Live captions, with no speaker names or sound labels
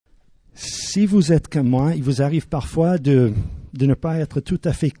si vous êtes comme moi, il vous arrive parfois de ne pas être tout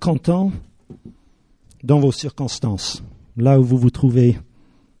à fait content dans vos circonstances, là où vous vous trouvez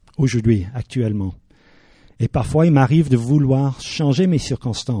aujourd'hui, actuellement. Et parfois, il m'arrive de vouloir changer mes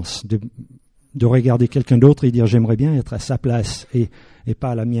circonstances, de regarder quelqu'un d'autre et dire « j'aimerais bien être à sa place et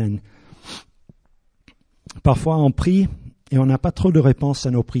pas à la mienne ». Parfois, on prie et on n'a pas trop de réponses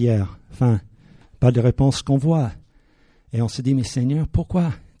à nos prières. Enfin, pas de réponses qu'on voit. Et on se dit « mais Seigneur,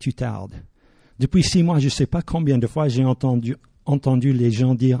 pourquoi tu tardes ?» Depuis 6 mois, je ne sais pas combien de fois j'ai entendu les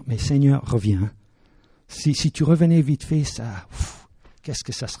gens dire « mais Seigneur, reviens. Si tu revenais vite fait, ça, qu'est-ce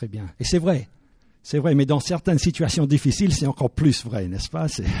que ça serait bien ?» Et c'est vrai, mais dans certaines situations difficiles, c'est encore plus vrai, n'est-ce pas?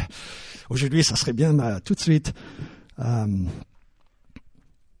 Aujourd'hui, ça serait bien tout de suite.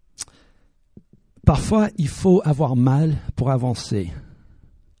 Parfois, il faut avoir mal pour avancer.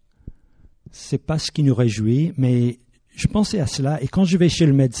 C'est pas ce qui nous réjouit, mais je pensais à cela, et quand je vais chez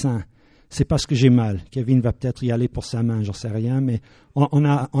le médecin, c'est parce que j'ai mal. Kevin va peut-être y aller pour sa main, j'en sais rien, mais on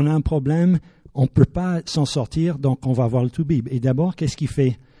a un problème, on ne peut pas s'en sortir, donc on va voir le toubib. Et d'abord, qu'est-ce qu'il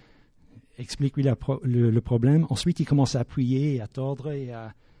fait? Explique-lui le problème. Ensuite, il commence à appuyer, à tordre et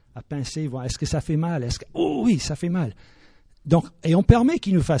à pincer, voir est-ce que ça fait mal? Oh oui, ça fait mal. Donc, et on permet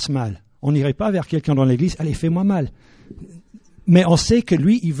qu'il nous fasse mal. On n'irait pas vers quelqu'un dans l'église, allez, fais-moi mal. Mais on sait que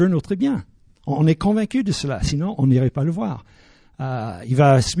lui, il veut notre bien. On est convaincu de cela, sinon on n'irait pas le voir. Il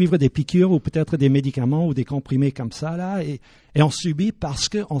va suivre des piqûres ou peut-être des médicaments ou des comprimés comme ça, là, et on subit parce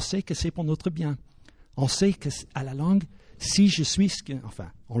qu'on sait que c'est pour notre bien. On sait qu'à la longue, si je suis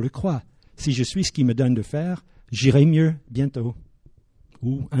on le croit, si je suis ce qu'il me donne de faire, j'irai mieux bientôt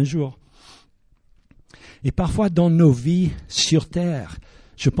ou un jour. Et parfois dans nos vies sur terre,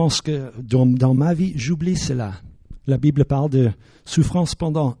 je pense que dans ma vie, j'oublie cela. La Bible parle de souffrance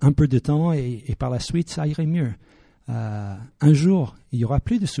pendant un peu de temps et par la suite, ça irait mieux. Un jour, il n'y aura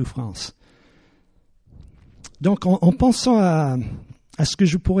plus de souffrance. Donc, en pensant à ce que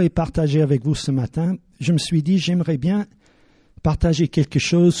je pourrais partager avec vous ce matin, je me suis dit, j'aimerais bien partager quelque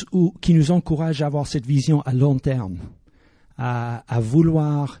chose qui nous encourage à avoir cette vision à long terme, à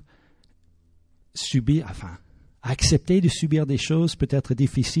vouloir subir, à accepter de subir des choses peut-être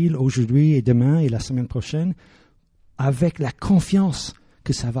difficiles aujourd'hui et demain et la semaine prochaine, avec la confiance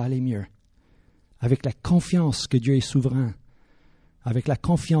que ça va aller mieux. Avec la confiance que Dieu est souverain, avec la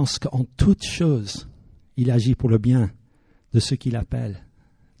confiance qu'en toutes choses, il agit pour le bien de ceux qu'il appelle,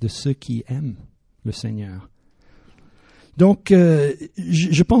 de ceux qui aiment le Seigneur. Donc,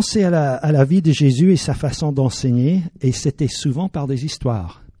 je pensais à la vie de Jésus et sa façon d'enseigner, et c'était souvent par des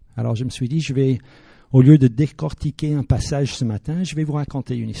histoires. Alors, je me suis dit, au lieu de décortiquer un passage ce matin, je vais vous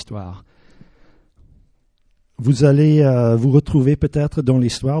raconter une histoire. Vous allez vous retrouver peut-être dans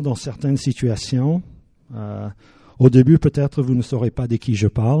l'histoire, dans certaines situations. Au début, peut-être vous ne saurez pas de qui je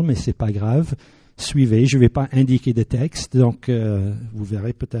parle, mais c'est pas grave. Suivez, je ne vais pas indiquer de texte, donc vous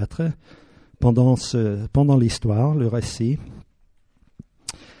verrez peut-être pendant l'histoire, le récit.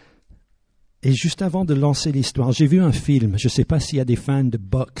 Et juste avant de lancer l'histoire, j'ai vu un film. Je ne sais pas s'il y a des fans de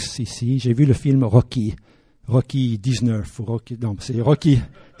boxe ici. J'ai vu le film Rocky 19 ou c'est Rocky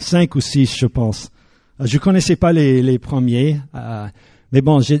 5 ou 6, je pense. Je connaissais pas les premiers, mais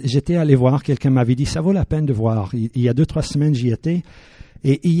bon, j'étais allé voir, quelqu'un m'avait dit, ça vaut la peine de voir. Il y a 2-3 semaines, j'y étais,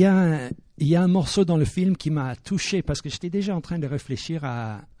 et il y a un morceau dans le film qui m'a touché, parce que j'étais déjà en train de réfléchir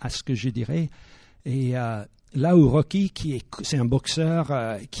à ce que je dirais, et là où Rocky, c'est un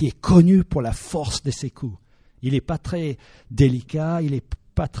boxeur qui est connu pour la force de ses coups. Il n'est pas très délicat, il n'est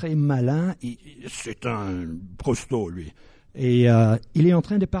pas très malin, c'est un prosto, lui. Et il est en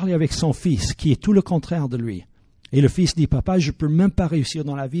train de parler avec son fils, qui est tout le contraire de lui. Et le fils dit, papa, je ne peux même pas réussir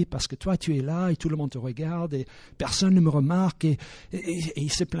dans la vie parce que toi, tu es là et tout le monde te regarde et personne ne me remarque. Et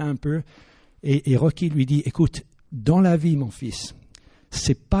il se plaint un peu. Et Rocky lui dit, écoute, dans la vie, mon fils,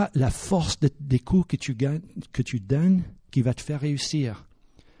 ce n'est pas la force des coups que tu donnes qui va te faire réussir.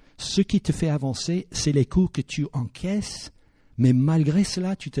 Ce qui te fait avancer, c'est les coups que tu encaisses, mais malgré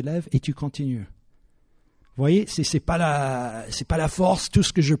cela, tu te lèves et tu continues. Vous voyez, c'est pas la force, tout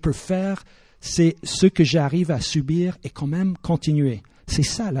ce que je peux faire, c'est ce que j'arrive à subir et quand même continuer. C'est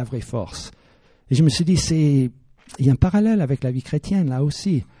ça la vraie force. Et je me suis dit, il y a un parallèle avec la vie chrétienne là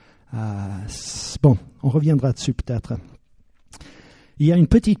aussi. Bon, on reviendra dessus peut-être. Il y a une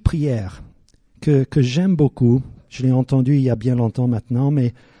petite prière que j'aime beaucoup. Je l'ai entendue il y a bien longtemps maintenant,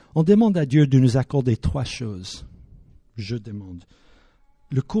 mais on demande à Dieu de nous accorder 3 choses. Je demande.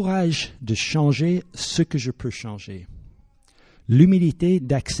 Le courage de changer ce que je peux changer. L'humilité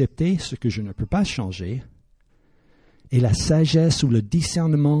d'accepter ce que je ne peux pas changer. Et la sagesse ou le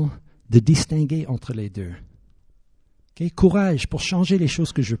discernement de distinguer entre les deux. Okay? Courage pour changer les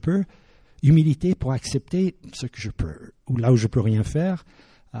choses que je peux. humilité pour accepter ce que je peux, ou là où je peux rien faire,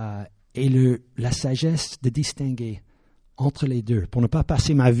 et la sagesse de distinguer entre les deux, pour ne pas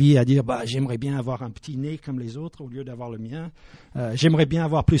passer ma vie à dire j'aimerais bien avoir un petit nez comme les autres au lieu d'avoir le mien, j'aimerais bien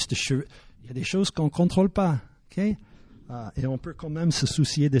avoir plus de cheveux. Il y a des choses qu'on ne contrôle pas, okay? Et on peut quand même se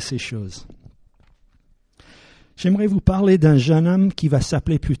soucier de ces choses. J'aimerais vous parler d'un jeune homme qui va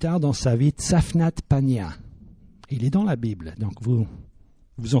s'appeler plus tard dans sa vie Tsafnat Pania. Il est dans la Bible, donc vous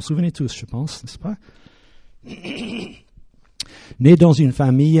vous en souvenez tous, je pense, n'est-ce pas? Né dans une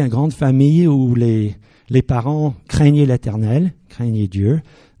grande famille où les parents craignaient l'Éternel, craignaient Dieu.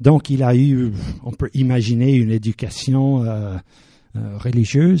 Donc il a eu, on peut imaginer, une éducation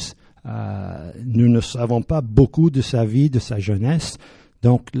religieuse. Nous ne savons pas beaucoup de sa vie, de sa jeunesse.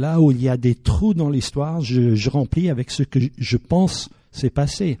 Donc là où il y a des trous dans l'histoire, je remplis avec ce que je pense s'est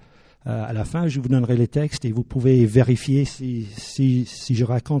passé. À la fin, je vous donnerai les textes et vous pouvez vérifier si je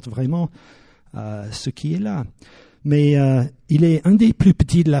raconte vraiment ce qui est là. Mais il est un des plus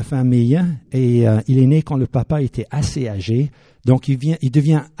petits de la famille et il est né quand le papa était assez âgé. Donc il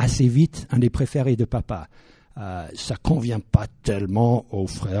devient assez vite un des préférés de papa. Ça convient pas tellement aux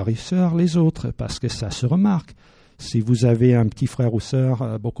frères et sœurs les autres parce que ça se remarque. Si vous avez un petit frère ou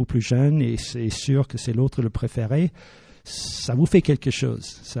sœur beaucoup plus jeune et c'est sûr que c'est l'autre le préféré, ça vous fait quelque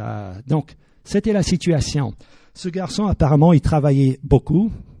chose. Donc, c'était la situation. Ce garçon, apparemment, il travaillait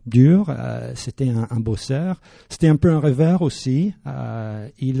beaucoup, dur. C'était un bosseur. C'était un peu un rêveur aussi.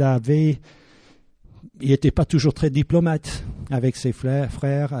 Il n'était pas toujours très diplomate avec ses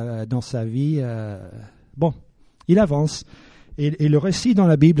frères dans sa vie. Il avance. Et le récit dans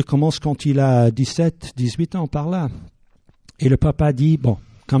la Bible commence quand il a 17, 18 ans, par là. Et le papa dit,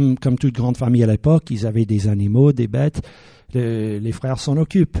 comme toute grande famille à l'époque, ils avaient des animaux, des bêtes, les frères s'en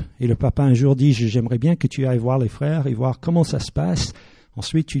occupent. Et le papa un jour dit, j'aimerais bien que tu ailles voir les frères et voir comment ça se passe.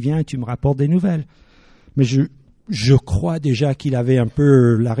 Ensuite, tu viens et tu me rapportes des nouvelles. Mais je crois déjà qu'il avait un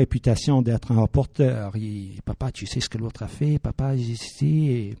peu la réputation d'être un rapporteur. Papa, tu sais ce que l'autre a fait, papa, ici.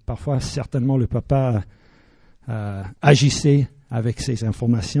 Et parfois, certainement, le papa agissait avec ces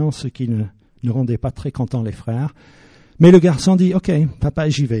informations, ce qui ne rendait pas très contents les frères. Mais le garçon dit, OK, papa,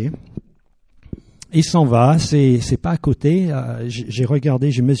 j'y vais. Il s'en va, c'est pas à côté. J'ai regardé,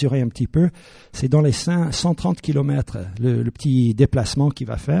 j'ai mesuré un petit peu. C'est dans les 130 kilomètres, le petit déplacement qu'il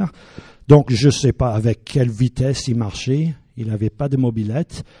va faire. Donc, je sais pas avec quelle vitesse il marchait. Il n'avait pas de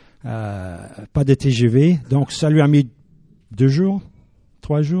mobilette, pas de TGV. Donc, ça lui a mis 2 jours,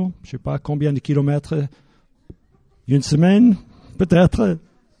 3 jours, je sais pas combien de kilomètres. Une semaine, peut-être,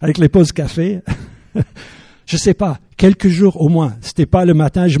 avec les pauses café. Je sais pas, quelques jours au moins. C'était pas le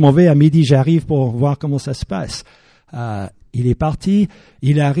matin, je m'en vais, à midi, j'arrive pour voir comment ça se passe. Il est parti,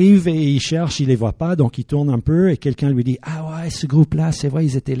 il arrive et il cherche, il les voit pas, donc il tourne un peu et quelqu'un lui dit, ah ouais, ce groupe-là, c'est vrai,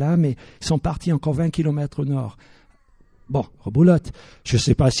 ils étaient là, mais ils sont partis encore 20 kilomètres au nord. Bon, reboulotte. Je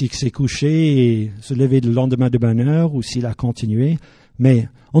sais pas s'il s'est couché et se levé le lendemain de bonne heure ou s'il a continué, mais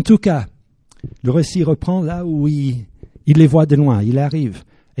en tout cas, le récit reprend là où il les voit de loin, il arrive.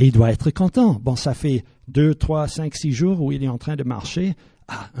 Et il doit être content. Bon, ça fait 2, 3, 5, 6 jours où il est en train de marcher.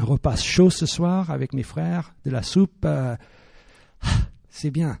 Un repas chaud ce soir avec mes frères, de la soupe. C'est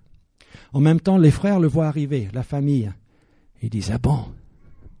bien. En même temps, les frères le voient arriver, la famille. Ils disent, bon,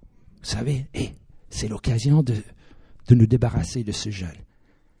 vous savez, c'est l'occasion de nous débarrasser de ce jeune.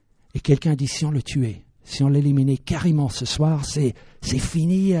 Et quelqu'un dit, si on le tuait, si on l'éliminait carrément ce soir, c'est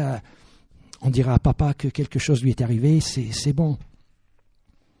fini. On dira à papa que quelque chose lui est arrivé, c'est bon.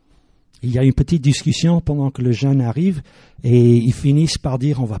 Il y a une petite discussion pendant que le jeune arrive et ils finissent par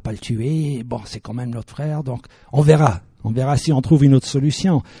dire on va pas le tuer, bon c'est quand même notre frère, donc on verra si on trouve une autre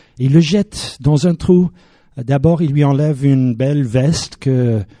solution. Il le jette dans un trou. D'abord il lui enlève une belle veste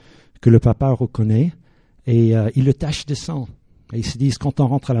que le papa reconnaît et il le tache de sang. Et ils se disent quand on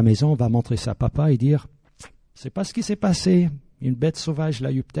rentre à la maison on va montrer ça à papa et dire c'est pas ce qui s'est passé, une bête sauvage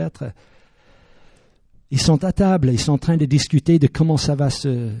l'a eu peut-être. Ils sont à table, ils sont en train de discuter de comment ça va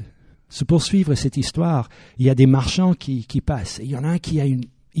se poursuivre cette histoire. Il y a des marchands qui passent. Et il y en a un qui a une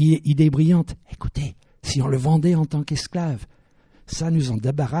idée brillante. Écoutez, si on le vendait en tant qu'esclave, ça nous en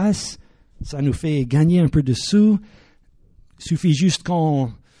débarrasse, ça nous fait gagner un peu de sous. Il suffit juste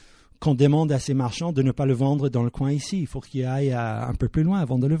qu'on demande à ces marchands de ne pas le vendre dans le coin ici. Il faut qu'il aille un peu plus loin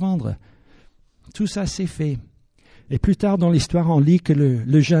avant de le vendre. Tout ça, c'est fait. Et plus tard dans l'histoire, on lit que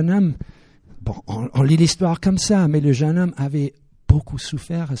le jeune homme, on lit l'histoire comme ça, mais le jeune homme avait beaucoup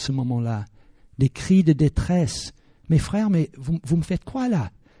souffert à ce moment-là. Des cris de détresse. Mes frères, mais vous me faites quoi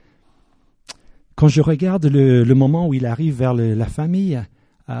là? Quand je regarde le moment où il arrive vers la famille,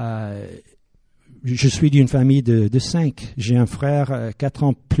 je suis d'une famille de 5. J'ai un frère 4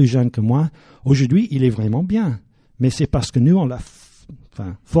 ans plus jeune que moi. Aujourd'hui, il est vraiment bien. Mais c'est parce que nous, on l'a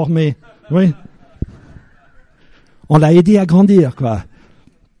formé. Oui. On l'a aidé à grandir, quoi.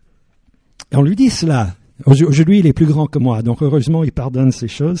 Et on lui dit cela. Aujourd'hui, il est plus grand que moi. Donc, heureusement, il pardonne ces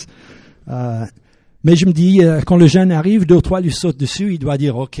choses. Mais je me dis, quand le jeune arrive, 2 ou 3 lui sautent dessus, il doit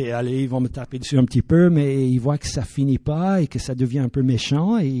dire, OK, allez, ils vont me taper dessus un petit peu, mais il voit que ça finit pas et que ça devient un peu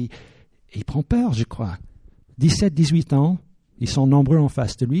méchant et il prend peur, je crois. 17, 18 ans, ils sont nombreux en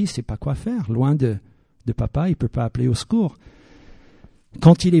face de lui, il ne sait pas quoi faire. Loin de papa, il ne peut pas appeler au secours.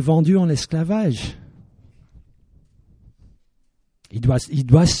 Quand il est vendu en esclavage, il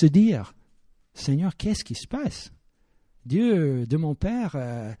doit se dire, Seigneur, qu'est-ce qui se passe? Dieu de mon père,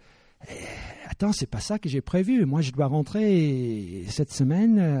 attends, c'est pas ça que j'ai prévu. Moi, je dois rentrer cette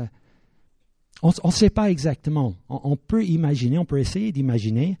semaine. On ne sait pas exactement. On peut imaginer, on peut essayer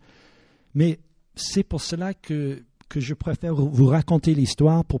d'imaginer, mais c'est pour cela que je préfère vous raconter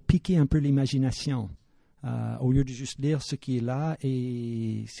l'histoire pour piquer un peu l'imagination, au lieu de juste lire ce qui est là,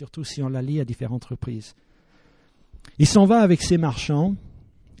 et surtout si on la lit à différentes reprises. Il s'en va avec ses marchands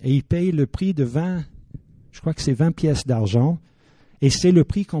et il paye le prix de 20, je crois que c'est 20 pièces d'argent, et c'est le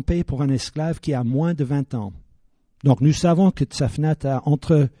prix qu'on paye pour un esclave qui a moins de 20 ans. Donc nous savons que Tsafnat a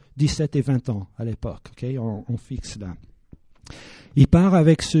entre 17 et 20 ans à l'époque. Okay? On fixe là. Il part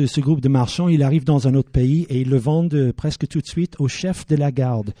avec ce groupe de marchands, il arrive dans un autre pays et ils le vendent presque tout de suite au chef de la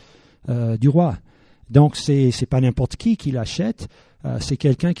garde du roi. Donc c'est pas n'importe qui l'achète, c'est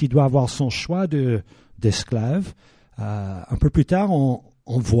quelqu'un qui doit avoir son choix d'esclave. Un peu plus tard, on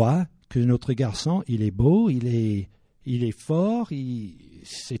voit que notre garçon, il est beau, il est fort,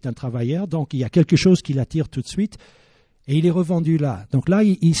 c'est un travailleur, donc il y a quelque chose qui l'attire tout de suite, et il est revendu là. Donc là,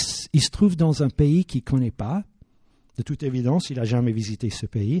 il se trouve dans un pays qu'il ne connaît pas. De toute évidence, il n'a jamais visité ce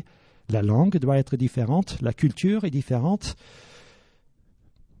pays. La langue doit être différente, la culture est différente,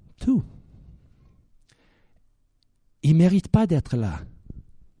 tout. Il ne mérite pas d'être là.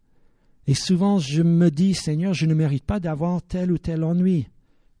 Et souvent, je me dis, Seigneur, je ne mérite pas d'avoir tel ou tel ennui,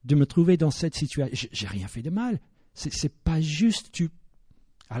 de me trouver dans cette situation. J'ai rien fait de mal. C'est pas juste.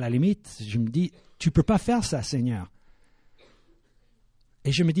 À la limite, je me dis, tu peux pas faire ça, Seigneur.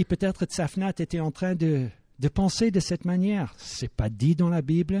 Et je me dis, peut-être Tsafnat était en train de penser de cette manière. C'est pas dit dans la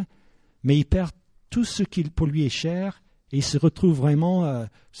Bible, mais il perd tout ce qui pour lui est cher et il se retrouve vraiment, vous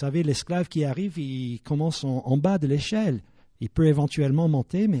savez, l'esclave qui arrive, il commence en bas de l'échelle. Il peut éventuellement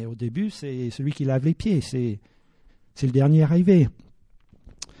monter, mais au début, c'est celui qui lave les pieds. C'est le dernier arrivé.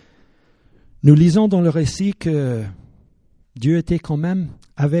 Nous lisons dans le récit que Dieu était quand même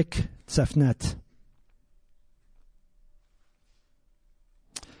avec Tsafnat.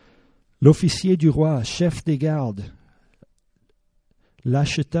 L'officier du roi, chef des gardes,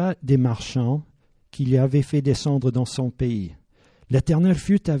 l'acheta des marchands qui lui avaient fait descendre dans son pays. L'Éternel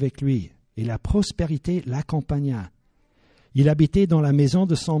fut avec lui, et la prospérité l'accompagna. Il habitait dans la maison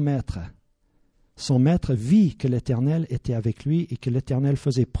de son maître. Son maître vit que l'Éternel était avec lui et que l'Éternel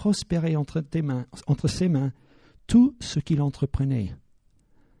faisait prospérer entre ses mains tout ce qu'il entreprenait.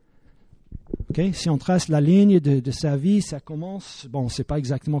 Okay? Si on trace la ligne de sa vie, ça commence, bon, on ne sait pas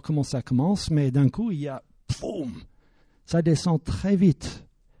exactement comment ça commence, mais d'un coup, il y a, boum, ça descend très vite.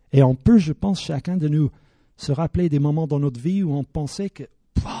 Et on peut, je pense, chacun de nous se rappeler des moments dans notre vie où on pensait que,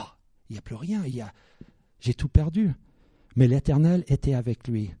 il n'y a plus rien, j'ai tout perdu. Mais l'Éternel était avec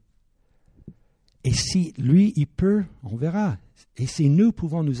lui. Et si lui, il peut, on verra. Et si nous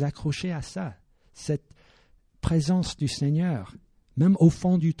pouvons nous accrocher à ça, cette présence du Seigneur, même au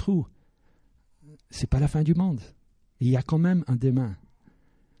fond du trou, c'est pas la fin du monde. Il y a quand même un demain.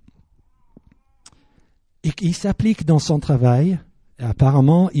 Et il s'applique dans son travail.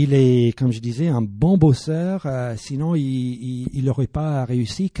 Apparemment, il est, comme je disais, un bon bosseur. Sinon, il n'aurait pas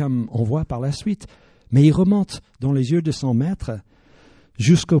réussi, comme on voit par la suite. Mais il remonte dans les yeux de son maître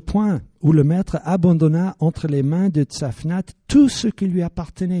jusqu'au point où le maître abandonna entre les mains de Tsafnat tout ce qui lui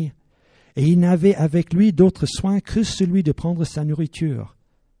appartenait. Et il n'avait avec lui d'autre soin que celui de prendre sa nourriture.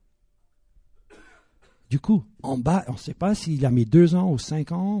 Du coup, en bas, on ne sait pas s'il a mis 2 ans ou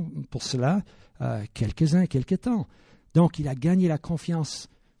 5 ans pour cela, quelques temps. Donc, il a gagné la confiance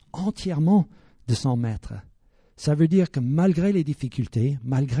entièrement de son maître. Ça veut dire que malgré les difficultés,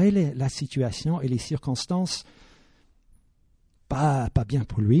 malgré la situation et les circonstances, pas bien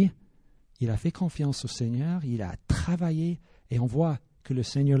pour lui, il a fait confiance au Seigneur, il a travaillé et on voit que le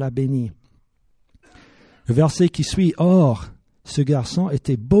Seigneur l'a béni. Le verset qui suit, « Or, ce garçon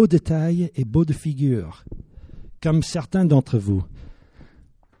était beau de taille et beau de figure, comme certains d'entre vous. »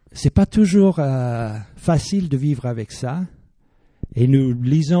 C'est pas toujours facile de vivre avec ça. Et nous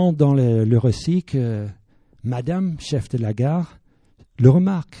lisons dans le récit que Madame, chef de la gare, le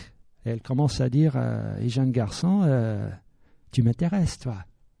remarque. Elle commence à dire « jeune garçon, tu m'intéresses, toi.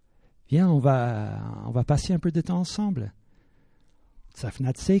 Viens, on va passer un peu de temps ensemble. »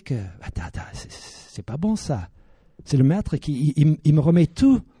 Tsafnat sait que attends, c'est pas bon ça. C'est le maître qui il me remet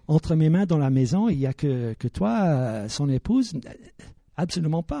tout entre mes mains dans la maison. Il n'y a que toi, son épouse.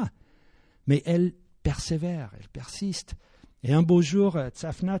 Absolument pas. Mais elle persévère, elle persiste. Et un beau jour,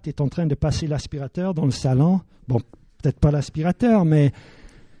 Tsafnat est en train de passer l'aspirateur dans le salon. Bon, peut-être pas l'aspirateur, mais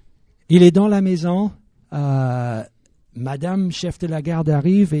il est dans la maison. Madame, chef de la garde,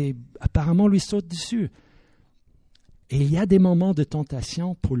 arrive et apparemment lui saute dessus. Et il y a des moments de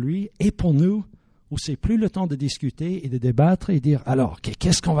tentation pour lui et pour nous où c'est plus le temps de discuter et de débattre et dire « Alors,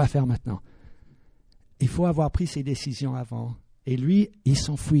 qu'est-ce qu'on va faire maintenant ?» Il faut avoir pris ses décisions avant. Et lui, il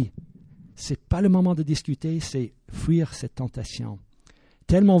s'enfuit. Ce n'est pas le moment de discuter, c'est fuir cette tentation.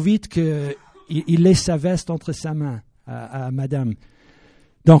 Tellement vite qu'il laisse sa veste entre sa main à madame.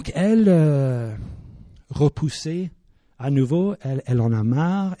 Donc elle, repoussée, à nouveau, elle en a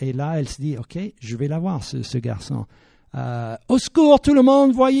marre. Et là, elle se dit « Ok, je vais la voir, ce garçon. » Au secours, tout le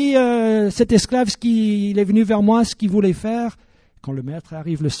monde, voyez cet esclave, il est venu vers moi, ce qu'il voulait faire. Quand le maître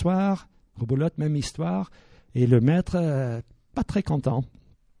arrive le soir, rebolote, même histoire, et le maître, pas très content.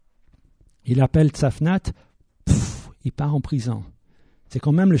 Il appelle Tsafnat, il part en prison. C'est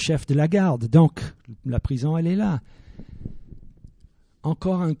quand même le chef de la garde, donc la prison, elle est là.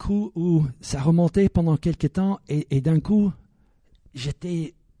 Encore un coup où ça remontait pendant quelque temps, et d'un coup,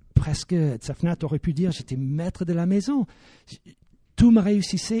 j'étais presque, Tsafnat aurait pu dire, j'étais maître de la maison. Tout me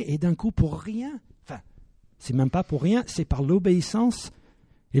réussissait, et d'un coup, pour rien, enfin, c'est même pas pour rien, c'est par l'obéissance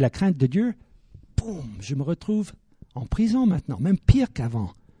et la crainte de Dieu, boum, je me retrouve en prison maintenant, même pire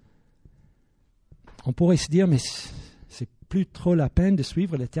qu'avant. On pourrait se dire, mais c'est plus trop la peine de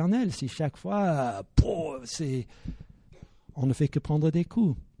suivre l'Éternel si chaque fois, on ne fait que prendre des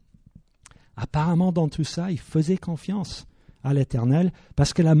coups. Apparemment, dans tout ça, il faisait confiance à l'Éternel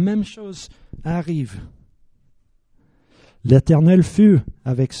parce que la même chose arrive. L'Éternel fut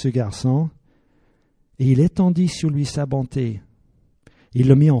avec ce garçon et il étendit sur lui sa bonté. Il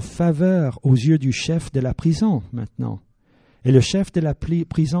le mit en faveur aux yeux du chef de la prison maintenant. Et le chef de la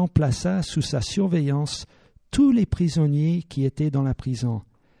prison plaça sous sa surveillance tous les prisonniers qui étaient dans la prison.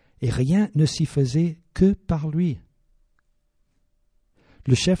 Et rien ne s'y faisait que par lui.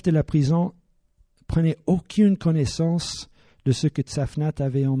 Le chef de la prison prenait aucune connaissance de ce que Tsafnat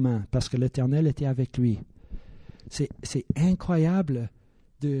avait en main, parce que l'Éternel était avec lui. C'est incroyable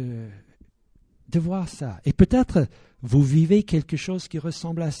de voir ça. Et peut-être vous vivez quelque chose qui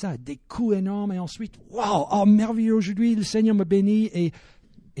ressemble à ça, des coups énormes et ensuite, waouh, oh merveilleux aujourd'hui, le Seigneur me bénit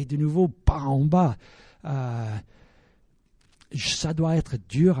et de nouveau, pas en bas. Ça doit être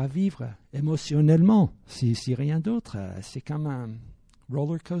dur à vivre émotionnellement, si rien d'autre. C'est comme un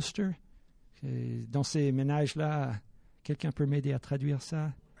roller coaster. Dans ces ménages-là, quelqu'un peut m'aider à traduire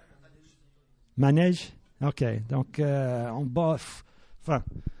ça? Manège? OK, donc en bas, enfin,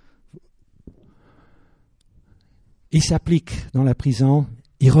 il s'applique dans la prison,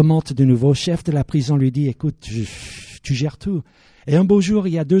 il remonte de nouveau. Chef de la prison lui dit, écoute, tu gères tout. Et un beau jour,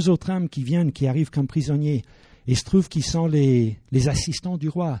 il y a 2 autres hommes qui viennent, qui arrivent comme prisonniers. Il se trouve qu'ils sont les assistants du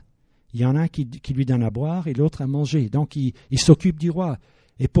roi. Il y en a un qui lui donne à boire et l'autre à manger. Donc, il s'occupe du roi.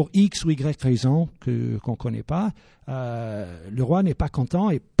 Et pour X ou Y raison qu'on ne connaît pas, le roi n'est pas content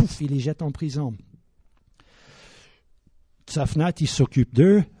et pouf, il les jette en prison. Tsafnat, il s'occupe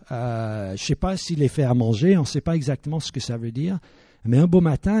d'eux. Je ne sais pas s'il les fait à manger, on ne sait pas exactement ce que ça veut dire. Mais un beau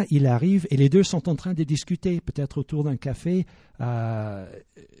matin, il arrive et les deux sont en train de discuter, peut-être autour d'un café.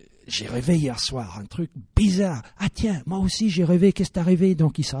 J'ai rêvé hier soir, un truc bizarre. Ah tiens, moi aussi j'ai rêvé, qu'est-ce qui t'est arrivé?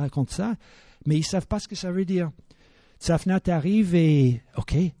 Donc ils se racontent ça, mais ils ne savent pas ce que ça veut dire. Tsafnat arrive et,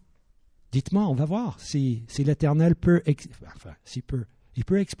 ok, dites-moi, on va voir si l'Éternel peut, il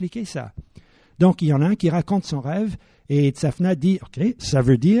peut expliquer ça. Donc il y en a un qui raconte son rêve et Tsafnat dit, ok, ça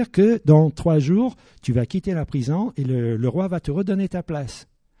veut dire que dans 3 jours, tu vas quitter la prison et le roi va te redonner ta place.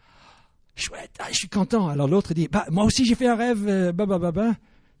 Chouette, je suis content. Alors l'autre dit, moi aussi j'ai fait un rêve,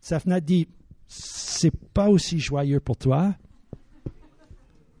 Tsafnat dit, c'est pas aussi joyeux pour toi.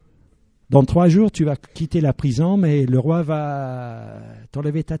 Dans 3 jours, tu vas quitter la prison, mais le roi va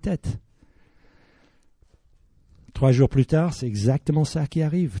t'enlever ta tête. 3 jours plus tard, c'est exactement ça qui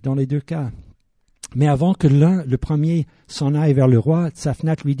arrive dans les 2 cas. Mais avant que le premier, s'en aille vers le roi,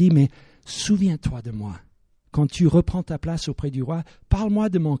 Tsafnat lui dit, mais souviens-toi de moi. Quand tu reprends ta place auprès du roi, parle-moi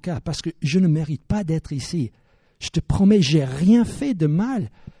de mon cas, parce que je ne mérite pas d'être ici. Je te promets, j'ai rien fait de mal.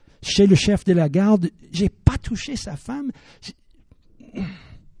 Chez le chef de la garde, j'ai pas touché sa femme.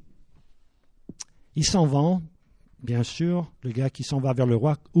 il s'en va. Bien sûr, le gars qui s'en va vers le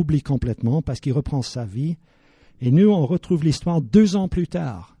roi oublie complètement parce qu'il reprend sa vie. Et nous, on retrouve l'histoire 2 ans plus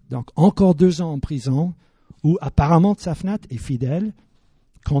tard. Donc, encore 2 ans en prison, où apparemment Tsafnat est fidèle,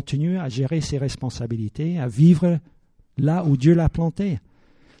 continue à gérer ses responsabilités, à vivre là où Dieu l'a planté.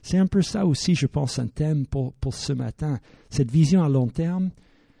 C'est un peu ça aussi, je pense, un thème pour ce matin. Cette vision à long terme,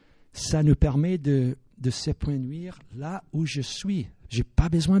 ça nous permet de s'épanouir là où je suis. Je n'ai pas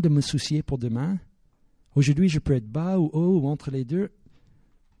besoin de me soucier pour demain. Aujourd'hui, je peux être bas ou haut ou entre les deux.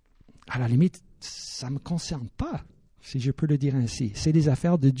 À la limite, ça ne me concerne pas, si je peux le dire ainsi. C'est des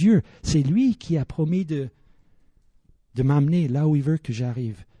affaires de Dieu. C'est lui qui a promis de m'amener là où il veut que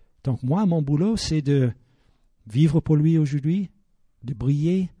j'arrive. Donc moi, mon boulot, c'est de vivre pour lui aujourd'hui, de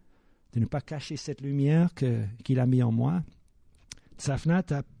briller, de ne pas cacher cette lumière qu'il a mis en moi. Tsafnat,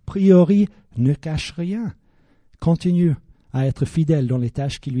 a priori, ne cache rien. Continue à être fidèle dans les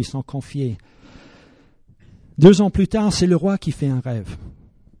tâches qui lui sont confiées. 2 ans plus tard, c'est le roi qui fait un rêve.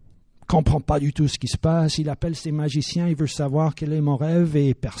 Il ne comprend pas du tout ce qui se passe. Il appelle ses magiciens, il veut savoir quel est mon rêve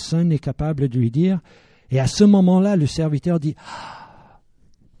et personne n'est capable de lui dire. Et à ce moment-là, le serviteur dit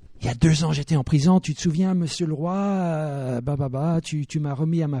 « Il y a 2 ans, j'étais en prison, tu te souviens, monsieur le roi, tu m'as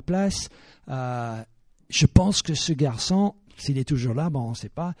remis à ma place. Je pense que ce garçon, s'il est toujours là, on ne sait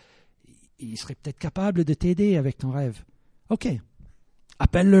pas, il serait peut-être capable de t'aider avec ton rêve. Ok,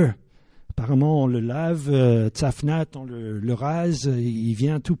 appelle-le. » Apparemment, on le lave, Tsafnat, on le rase, il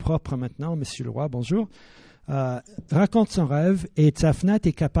vient tout propre maintenant, monsieur le roi, bonjour. Raconte son rêve et Tsafnat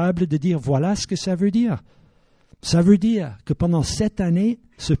est capable de dire voilà ce que ça veut dire. Ça veut dire que pendant 7 années,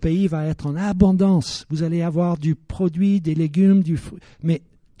 ce pays va être en abondance. Vous allez avoir du produit, des légumes, du fruit, mais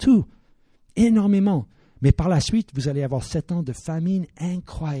tout, énormément. Mais par la suite, vous allez avoir 7 ans de famine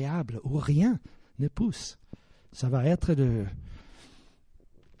incroyable où rien ne pousse. Ça va être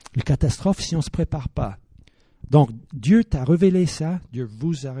une catastrophe si on ne se prépare pas. Donc, Dieu t'a révélé ça, Dieu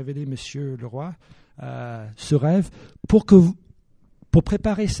vous a révélé, monsieur le roi, ce rêve, pour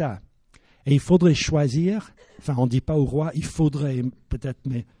préparer ça. Et il faudrait choisir, enfin on ne dit pas au roi, il faudrait peut-être,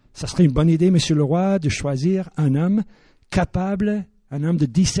 mais ça serait une bonne idée, monsieur le roi, de choisir un homme capable, un homme de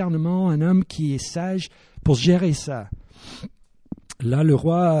discernement, un homme qui est sage pour gérer ça. Là, le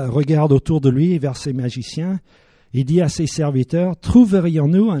roi regarde autour de lui vers ses magiciens. Il dit à ses serviteurs, «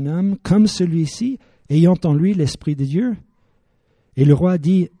 Trouverions-nous un homme comme celui-ci, ayant en lui l'Esprit de Dieu ?» Et le roi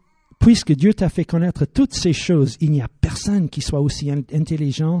dit, « Puisque Dieu t'a fait connaître toutes ces choses, il n'y a personne qui soit aussi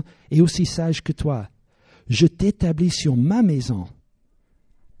intelligent et aussi sage que toi. Je t'établis sur ma maison. »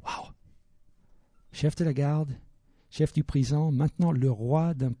 Wow! Chef de la garde, chef du prison, maintenant le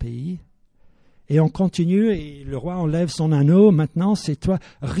roi d'un pays. Et on continue, et le roi enlève son anneau. Maintenant, c'est toi.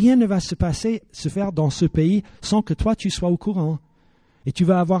 Rien ne va se faire dans ce pays sans que toi, tu sois au courant. Et tu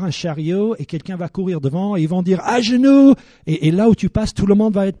vas avoir un chariot, et quelqu'un va courir devant, et ils vont dire « À genoux !» Et là où tu passes, tout le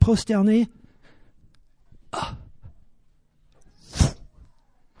monde va être prosterné. Ah.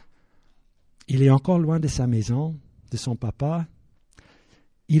 Il est encore loin de sa maison, de son papa.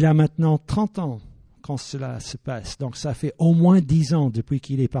 Il a maintenant 30 ans quand cela se passe. Donc ça fait au moins 10 ans depuis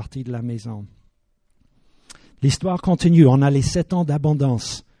qu'il est parti de la maison. L'histoire continue, on a les 7 ans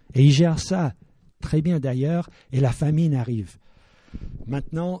d'abondance. Et il gère ça très bien d'ailleurs, et la famine arrive.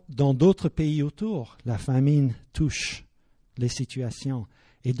 Maintenant, dans d'autres pays autour, la famine touche les situations.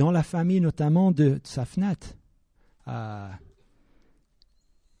 Et dans la famille notamment de Tsafnat,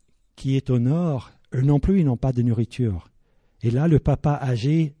 qui est au nord, eux non plus, ils n'ont pas de nourriture. Et là, le papa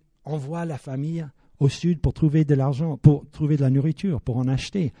âgé envoie la famille au sud pour trouver de l'argent, pour trouver de la nourriture, pour en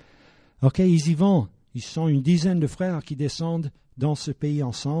acheter. Ok, ils y vont. Ils sont une dizaine de frères qui descendent dans ce pays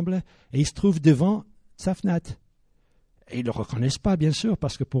ensemble et ils se trouvent devant Tsafnat. Et ils ne le reconnaissent pas, bien sûr,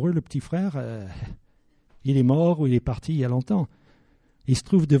 parce que pour eux, le petit frère, il est mort ou il est parti il y a longtemps. Ils se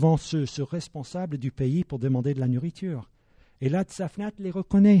trouvent devant ce responsable du pays pour demander de la nourriture. Et là, Tsafnat les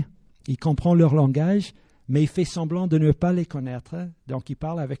reconnaît. Il comprend leur langage, mais il fait semblant de ne pas les connaître. Donc, il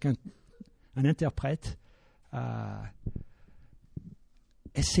parle avec un interprète.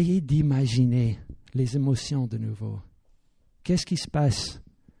 Essayez d'imaginer les émotions de nouveau. Qu'est-ce qui se passe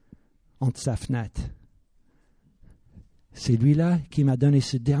entre Tsafnat? C'est lui-là qui m'a donné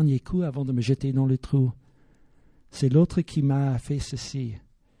ce dernier coup avant de me jeter dans le trou. C'est l'autre qui m'a fait ceci.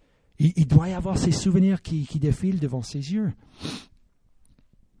 Il doit y avoir ces souvenirs qui défilent devant ses yeux.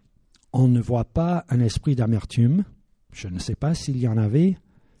 On ne voit pas un esprit d'amertume. Je ne sais pas s'il y en avait.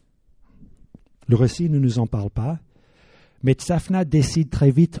 Le récit ne nous en parle pas. Mais Tsafnat décide très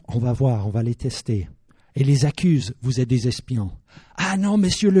vite, on va voir, on va les tester. Et les accuse, vous êtes des espions. Ah non,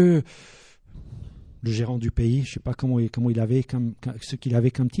 monsieur le gérant du pays. Je ne sais pas comment il avait ce qu'il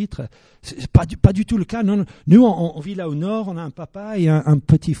avait comme titre. C'est pas du tout le cas. Non, non. Nous, on vit là au nord, on a un papa et un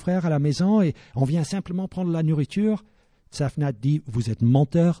petit frère à la maison et on vient simplement prendre la nourriture. Tsafnat dit, vous êtes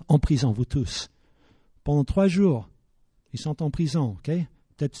menteurs, en prison, vous tous. Pendant 3 jours, ils sont en prison, ok?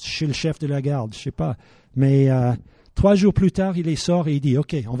 Peut-être chez le chef de la garde, je ne sais pas. Mais 3 jours plus tard, il les sort et il dit,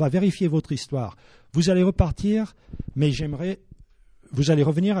 ok, on va vérifier votre histoire. Vous allez repartir, mais vous allez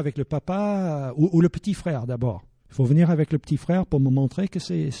revenir avec le papa ou le petit frère d'abord. Il faut venir avec le petit frère pour me montrer que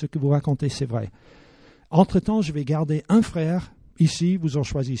ce que vous racontez, c'est vrai. Entre-temps, je vais garder un frère. Ici, vous en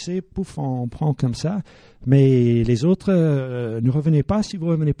choisissez, pouf, on prend comme ça. Mais les autres, ne revenez pas si vous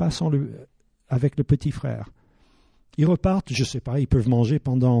ne revenez pas avec le petit frère. Ils repartent, je ne sais pas, ils peuvent manger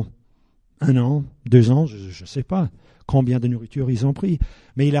pendant 1 an, 2 ans, je ne sais pas combien de nourriture ils ont pris.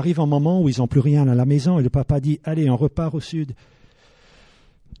 Mais il arrive un moment où ils n'ont plus rien à la maison et le papa dit, allez, on repart au sud.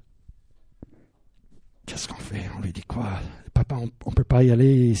 Qu'est-ce qu'on fait? On lui dit quoi? Papa, on ne peut pas y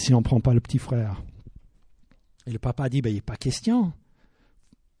aller si on ne prend pas le petit frère. Et le papa dit, il n'est pas question.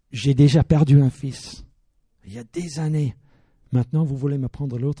 J'ai déjà perdu un fils. Il y a des années. Maintenant, vous voulez me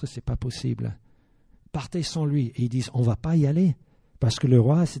prendre l'autre, ce n'est pas possible. Partez sans lui. Et ils disent, on ne va pas y aller. Parce que le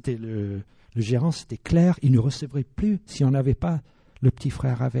roi, le gérant, c'était clair, il ne nous recevrait plus si on n'avait pas le petit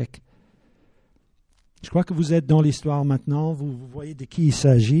frère avec. Je crois que vous êtes dans l'histoire maintenant, vous voyez de qui il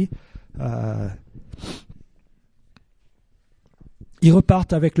s'agit. Ils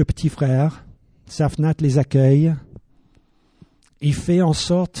repartent avec le petit frère. Tsafnat les accueille. Il fait en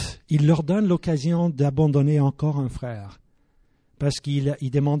sorte, il leur donne l'occasion d'abandonner encore un frère. Parce qu'il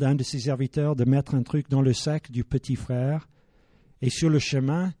demande à un de ses serviteurs de mettre un truc dans le sac du petit frère. Et sur le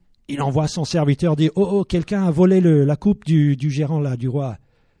chemin, il envoie son serviteur dire, oh, quelqu'un a volé la coupe du gérant là, du roi.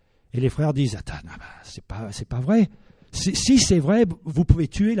 Et les frères disent, attends, c'est pas vrai. Si c'est vrai, vous pouvez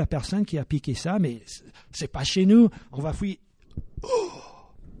tuer la personne qui a piqué ça, mais c'est pas chez nous, on va fouiller. Oh,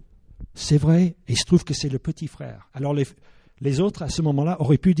 c'est vrai, et il se trouve que c'est le petit frère. Alors les autres, à ce moment-là,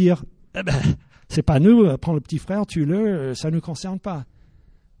 auraient pu dire, c'est pas nous, prends le petit frère, tue-le, ça ne nous concerne pas.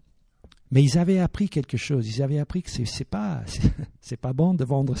 Mais ils avaient appris quelque chose, ils avaient appris que c'est pas bon de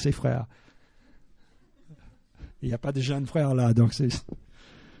vendre ses frères. Il n'y a pas de jeunes frères là, donc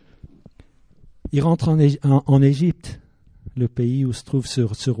Ils rentrent en Égypte, le pays où se trouve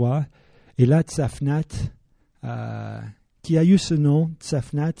ce roi, et là Tsafnat, qui a eu ce nom,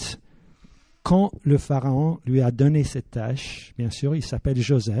 Tsafnat, quand le pharaon lui a donné cette tâche, bien sûr, il s'appelle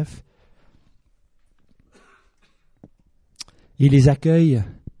Joseph, il les accueille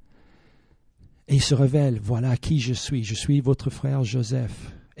et il se révèle, voilà qui je suis votre frère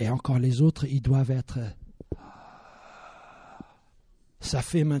Joseph. Et encore les autres, ils doivent être... Ça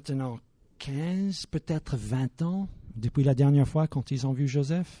fait maintenant 15, peut-être 20 ans, depuis la dernière fois quand ils ont vu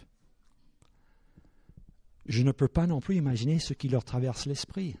Joseph. Je ne peux pas non plus imaginer ce qui leur traverse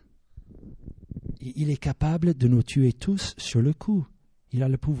l'esprit. Il est capable de nous tuer tous sur le coup. Il a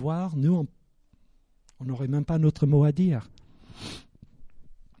le pouvoir. Nous, on n'aurait même pas notre mot à dire.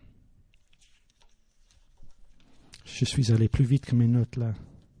 Je suis allé plus vite que mes notes là.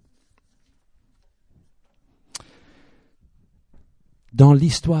 Dans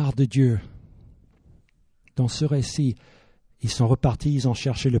l'histoire de Dieu, dans ce récit, ils sont repartis, ils ont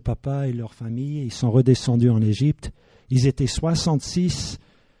cherché le papa et leur famille, ils sont redescendus en Égypte. Ils étaient 66,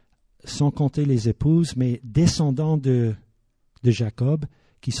 sans compter les épouses, mais descendants de Jacob,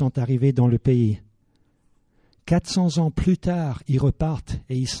 qui sont arrivés dans le pays. 400 ans plus tard, ils repartent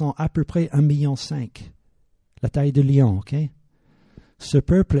et ils sont à peu près 1,5 million. La taille de lion, ok? Ce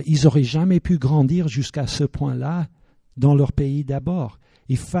peuple, ils n'auraient jamais pu grandir jusqu'à ce point-là dans leur pays d'abord.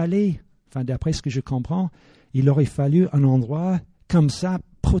 Il fallait, d'après ce que je comprends, il aurait fallu un endroit comme ça,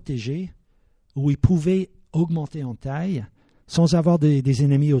 protégé, où ils pouvaient augmenter en taille, sans avoir des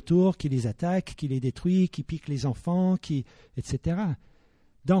ennemis autour qui les attaquent, qui les détruisent, qui piquent les enfants, etc.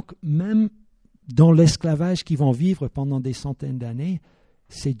 Donc, même dans l'esclavage qu'ils vont vivre pendant des centaines d'années,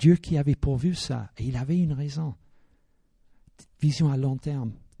 c'est Dieu qui avait pourvu ça. Et il avait une raison. Vision à long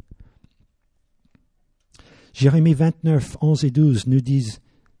terme. Jérémie 29, 11 et 12 nous disent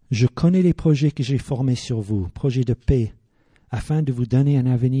 « Je connais les projets que j'ai formés sur vous, projets de paix, afin de vous donner un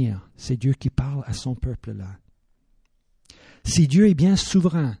avenir. » C'est Dieu qui parle à son peuple là. Si Dieu est bien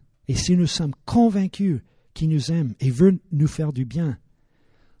souverain, et si nous sommes convaincus qu'il nous aime et veut nous faire du bien,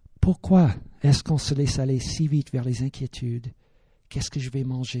 pourquoi est-ce qu'on se laisse aller si vite vers les inquiétudes? Qu'est-ce que je vais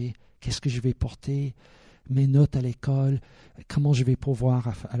manger? Qu'est-ce que je vais porter? Mes notes à l'école? Comment je vais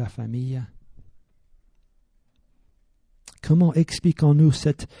pourvoir à la famille? Comment expliquons-nous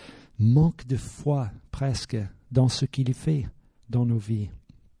cette manque de foi presque dans ce qu'il fait dans nos vies?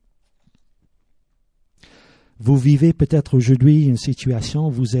 Vous vivez peut-être aujourd'hui une situation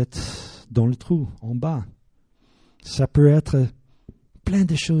où vous êtes dans le trou, en bas. Ça peut être plein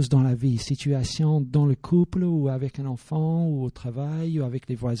de choses dans la vie, situation dans le couple ou avec un enfant ou au travail ou avec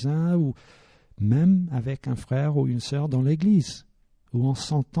les voisins ou même avec un frère ou une sœur dans l'église où on ne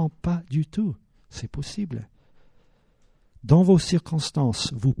s'entend pas du tout. C'est possible. Dans vos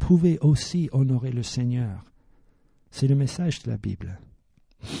circonstances, vous pouvez aussi honorer le Seigneur. C'est le message de la Bible.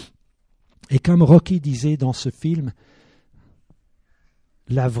 Et comme Rocky disait dans ce film,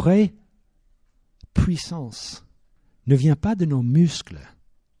 la vraie puissance ne vient pas de nos muscles,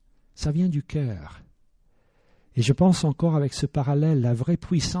 ça vient du cœur. Et je pense encore avec ce parallèle, la vraie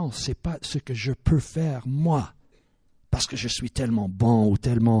puissance, ce n'est pas ce que je peux faire moi, parce que je suis tellement bon ou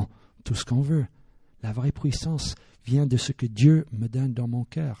tellement tout ce qu'on veut. La vraie puissance vient de ce que Dieu me donne dans mon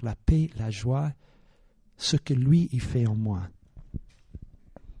cœur, la paix, la joie, ce que lui il fait en moi.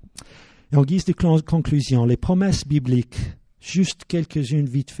 Et en guise de conclusion, les promesses bibliques, juste quelques-unes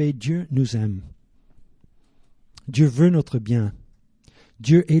vite fait, Dieu nous aime. Dieu veut notre bien.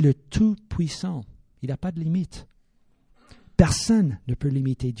 Dieu est le Tout-Puissant. Il n'a pas de limite. Personne ne peut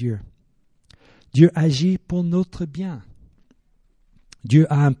limiter Dieu. Dieu agit pour notre bien.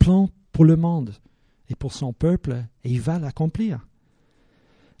 Dieu a un plan pour le monde et pour son peuple, et il va l'accomplir.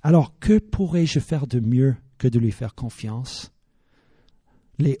 Alors, que pourrais-je faire de mieux que de lui faire confiance?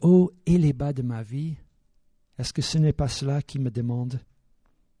 Les hauts et les bas de ma vie, est-ce que ce n'est pas cela qu'il me demande?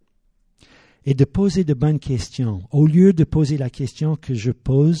 Et de poser de bonnes questions, au lieu de poser la question que je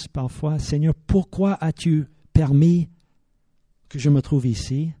pose parfois, Seigneur, pourquoi as-tu permis que je me trouve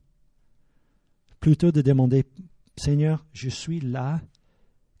ici? Plutôt de demander, Seigneur, je suis là,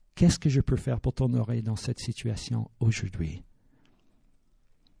 qu'est-ce que je peux faire pour t'honorer dans cette situation aujourd'hui?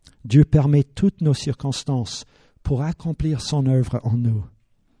 Dieu permet toutes nos circonstances pour accomplir son œuvre en nous,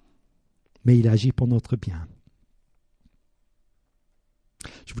 mais il agit pour notre bien.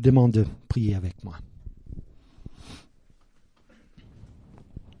 Je vous demande de prier avec moi.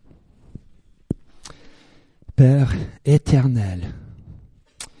 Père éternel,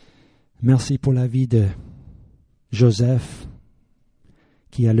 merci pour la vie de Joseph,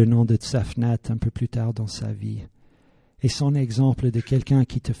 qui a le nom de Tsafnat un peu plus tard dans sa vie, et son exemple de quelqu'un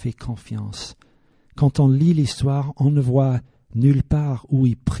qui te fait confiance. Quand on lit l'histoire, on ne voit nulle part où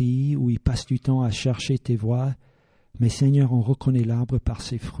il prie, où il passe du temps à chercher tes voies, mais Seigneur, on reconnaît l'arbre par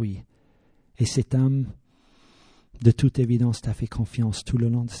ses fruits. Et cet homme, de toute évidence, t'a fait confiance tout le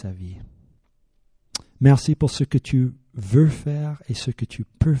long de sa vie. Merci pour ce que tu veux faire et ce que tu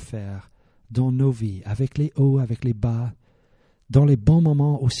peux faire dans nos vies, avec les hauts, avec les bas, dans les bons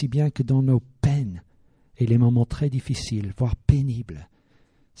moments aussi bien que dans nos peines et les moments très difficiles, voire pénibles.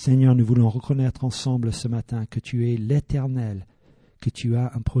 Seigneur, nous voulons reconnaître ensemble ce matin que tu es l'Éternel, que tu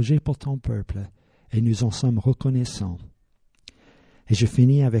as un projet pour ton peuple, et nous en sommes reconnaissants. Et je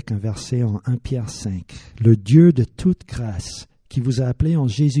finis avec un verset en 1 Pierre 5. Le Dieu de toute grâce, qui vous a appelé en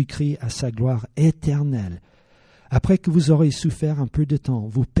Jésus-Christ à sa gloire éternelle, après que vous aurez souffert un peu de temps,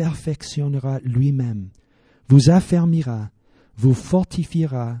 vous perfectionnera lui-même, vous affermira, vous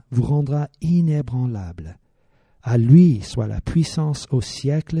fortifiera, vous rendra inébranlable. À lui soit la puissance au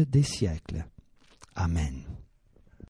siècle des siècles. Amen.